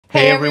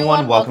Hey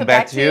everyone, welcome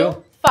back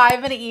to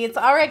 5 Minute Eats.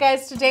 All right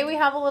guys, today we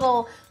have a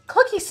little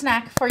cookie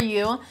snack for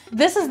you.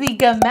 This is the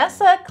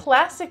Gamesa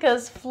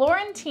Clasicas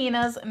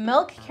Florentinas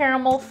milk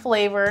caramel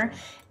flavor,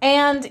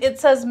 and it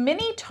says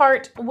mini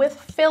tart with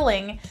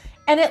filling,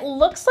 and it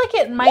looks like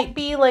it might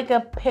be like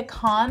a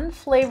pecan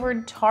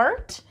flavored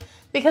tart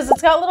because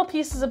it's got little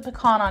pieces of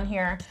pecan on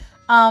here.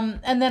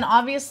 And then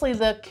obviously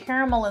the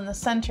caramel in the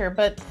center,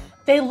 but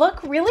they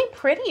look really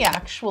pretty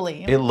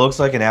actually. It looks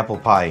like an apple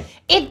pie.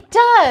 It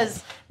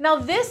does. Now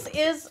this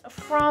is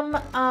from,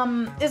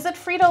 is it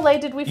Frito-Lay?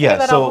 Did we figure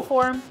that out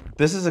before?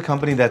 This is a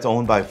company that's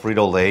owned by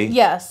Frito-Lay.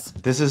 Yes.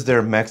 This is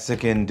their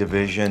Mexican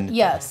division.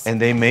 Yes. And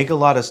they make a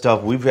lot of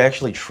stuff. We've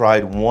actually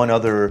tried one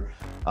other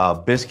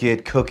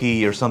biscuit,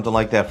 cookie, or something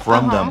like that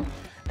from them.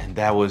 And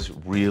that was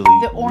really,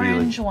 the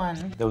orange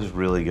one. That was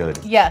really good.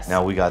 Yes.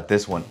 Now we got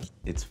this one.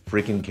 It's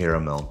freaking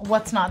caramel.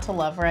 What's not to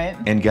love, right?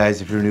 And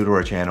guys, if you're new to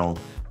our channel,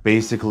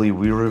 basically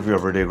we review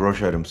everyday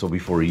grocery items. So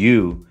before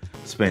you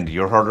spend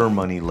your hard-earned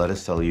money, let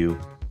us tell you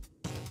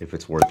if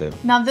it's worth it.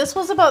 Now this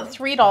was about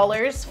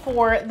 $3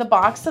 for the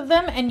box of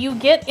them, and you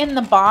get in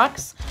the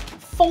box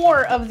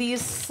 4 of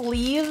these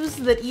sleeves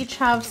that each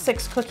have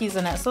 6 cookies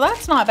in it. So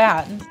that's not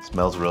bad. It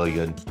smells really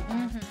good.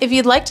 If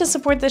you'd like to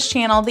support this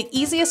channel, the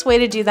easiest way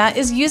to do that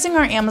is using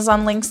our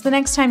Amazon links the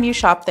next time you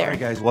shop there. All right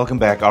guys, welcome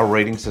back. Our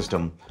rating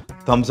system.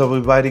 Thumbs up, we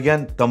buy it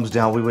again. Thumbs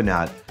down, we would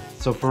not.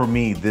 So for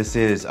me, this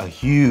is a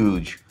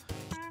huge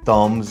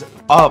thumbs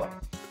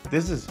up.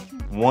 This is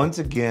once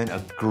again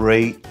a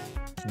great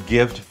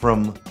gift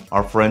from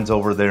our friends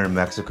over there in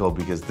Mexico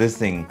because this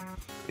thing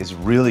is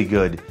really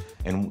good.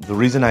 And the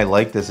reason I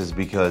like this is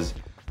because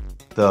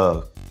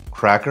the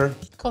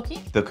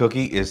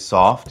cookie is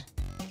soft.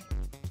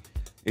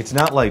 It's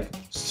not like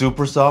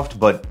super soft,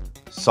 but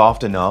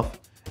soft enough.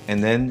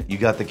 And then you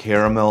got the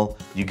caramel,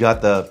 you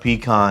got the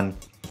pecan.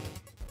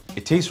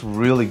 It tastes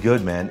really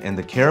good, man. And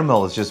the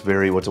caramel is just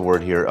very, what's the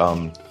word here?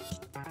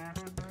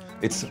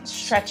 It's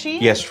stretchy?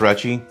 Yeah,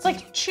 stretchy. It's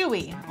like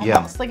chewy, almost.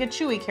 Yeah. Like a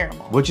chewy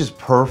caramel. Which is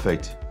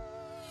perfect.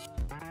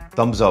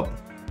 Thumbs up.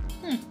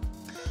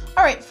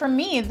 All right, for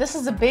me, this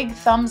is a big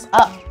thumbs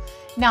up.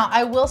 Now,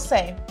 I will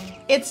say,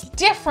 it's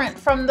different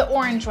from the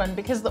orange one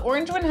because the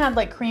orange one had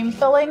like cream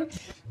filling,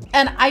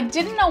 and I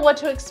didn't know what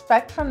to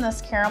expect from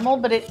this caramel,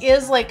 but it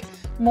is like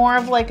more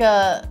of like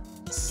a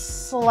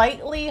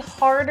slightly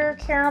harder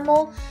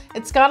caramel.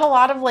 It's got a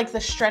lot of like the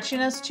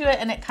stretchiness to it,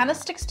 and it kind of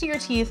sticks to your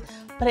teeth,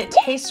 but it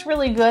tastes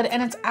really good,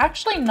 and it's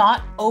actually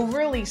not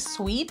overly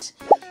sweet.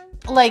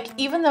 Like,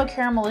 even though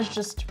caramel is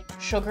just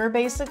sugar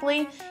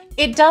basically,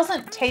 it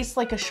doesn't taste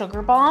like a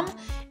sugar bomb.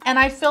 And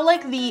I feel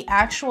like the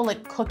actual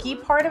like cookie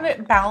part of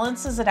it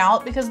balances it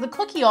out because the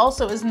cookie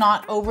also is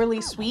not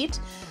overly sweet.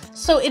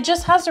 So it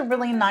just has a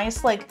really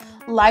nice like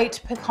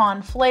light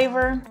pecan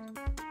flavor.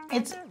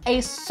 It's a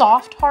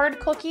soft hard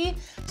cookie,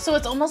 so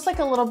it's almost like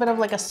a little bit of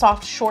like a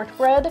soft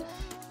shortbread.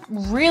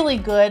 Really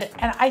good.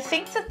 And I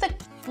think that the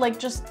like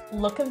just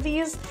look of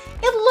these,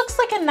 it looks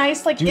like a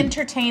nice like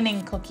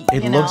entertaining cookie.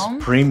 It looks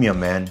premium,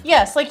 man.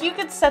 Yes, like you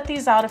could set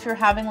these out if you're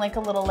having like a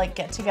little like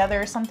get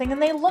together or something,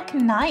 and they look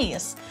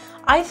nice.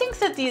 I think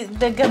that the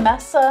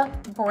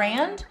Gamesa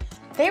brand,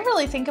 they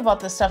really think about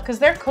this stuff because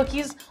their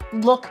cookies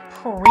look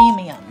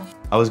premium.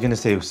 I was gonna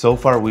say, so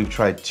far we've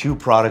tried 2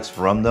 products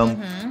from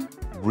them.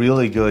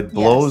 Really good.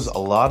 Blows a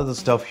lot of the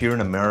stuff here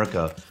in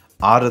America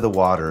out of the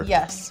water.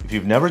 Yes. If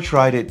you've never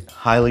tried it,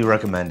 highly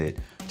recommend it.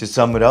 To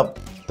sum it up,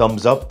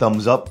 thumbs up,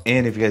 thumbs up.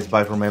 And if you guys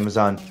buy from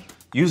Amazon,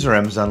 use our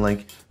Amazon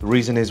link. The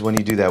reason is when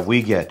you do that,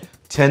 we get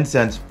 10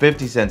 cents,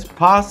 50 cents,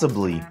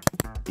 possibly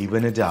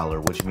even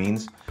 $1, which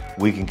means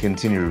we can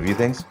continue to review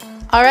things.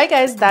 All right,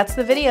 guys, that's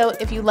the video.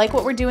 If you like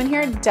what we're doing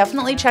here,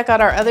 definitely check out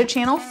our other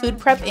channel, Food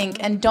Prep Inc.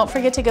 And don't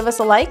forget to give us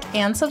a like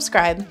and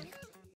subscribe.